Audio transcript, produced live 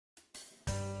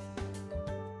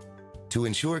To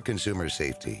ensure consumer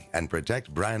safety and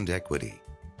protect brand equity,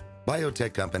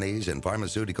 biotech companies and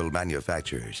pharmaceutical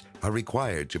manufacturers are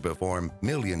required to perform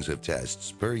millions of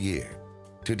tests per year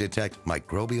to detect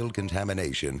microbial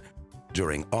contamination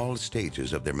during all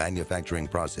stages of their manufacturing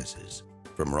processes,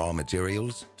 from raw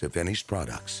materials to finished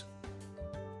products.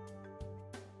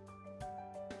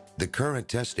 The current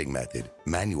testing method,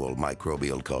 manual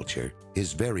microbial culture,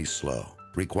 is very slow,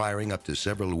 requiring up to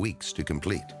several weeks to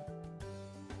complete.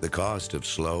 The cost of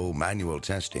slow manual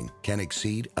testing can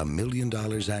exceed $1 million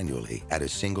annually at a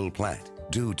single plant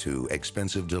due to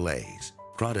expensive delays,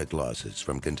 product losses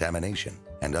from contamination,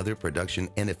 and other production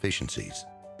inefficiencies.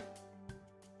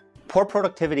 Poor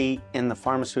productivity in the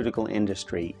pharmaceutical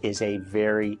industry is a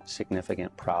very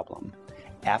significant problem.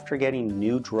 After getting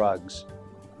new drugs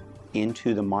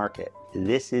into the market,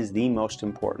 this is the most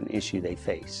important issue they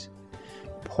face.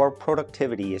 Poor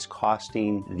productivity is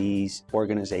costing these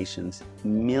organizations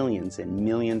millions and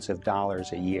millions of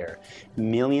dollars a year.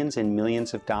 Millions and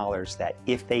millions of dollars that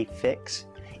if they fix,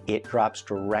 it drops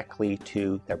directly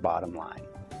to their bottom line.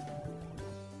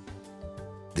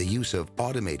 The use of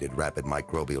automated rapid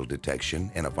microbial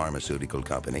detection in a pharmaceutical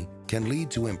company can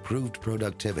lead to improved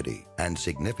productivity and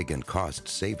significant cost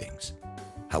savings.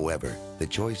 However, the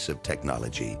choice of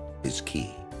technology is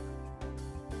key.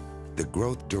 The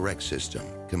Growth Direct system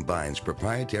combines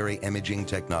proprietary imaging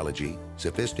technology,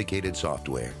 sophisticated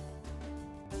software,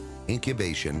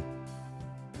 incubation,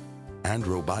 and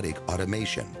robotic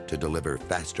automation to deliver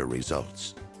faster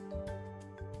results.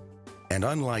 And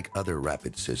unlike other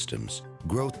rapid systems,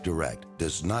 Growth Direct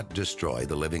does not destroy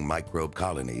the living microbe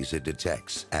colonies it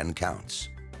detects and counts.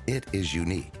 It is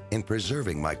unique in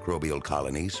preserving microbial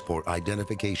colonies for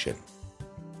identification.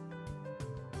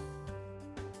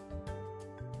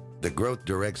 The Growth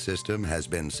Direct system has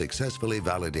been successfully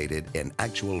validated in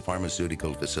actual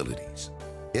pharmaceutical facilities.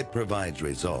 It provides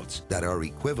results that are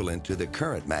equivalent to the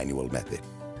current manual method.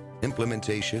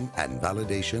 Implementation and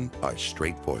validation are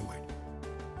straightforward.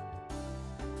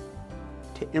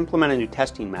 To implement a new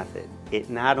testing method,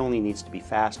 it not only needs to be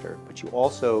faster, but you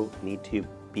also need to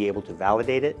be able to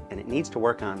validate it, and it needs to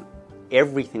work on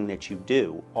everything that you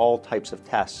do, all types of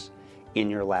tests in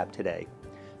your lab today.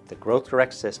 The Growth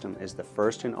Direct system is the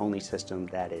first and only system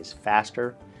that is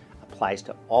faster, applies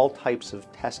to all types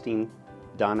of testing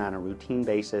done on a routine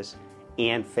basis,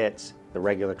 and fits the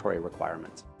regulatory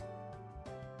requirements.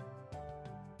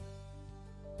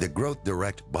 The Growth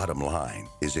Direct bottom line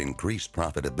is increased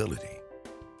profitability.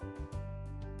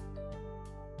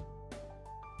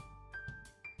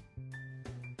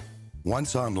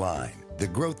 Once online, the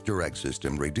Growth Direct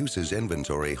system reduces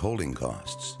inventory holding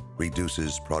costs,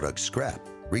 reduces product scrap,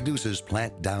 reduces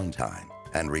plant downtime,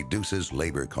 and reduces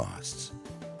labor costs.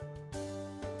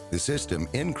 The system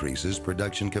increases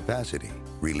production capacity,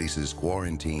 releases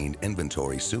quarantined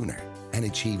inventory sooner, and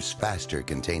achieves faster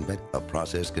containment of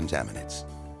process contaminants.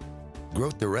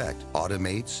 Growth Direct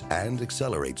automates and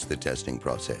accelerates the testing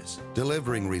process,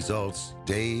 delivering results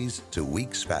days to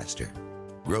weeks faster.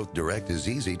 Growth Direct is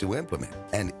easy to implement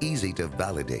and easy to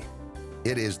validate.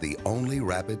 It is the only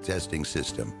rapid testing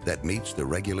system that meets the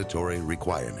regulatory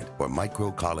requirement for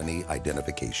microcolony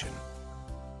identification.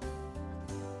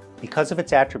 Because of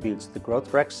its attributes, the Growth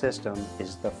Direct system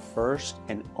is the first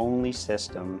and only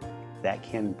system that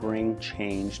can bring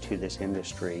change to this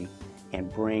industry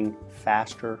and bring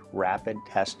faster, rapid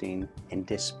testing and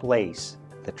displace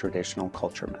the traditional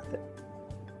culture method.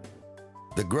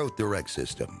 The Growth Direct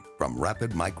system from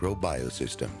Rapid Micro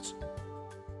Biosystems.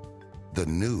 The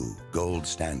new gold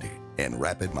standard in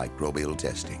rapid microbial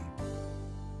testing.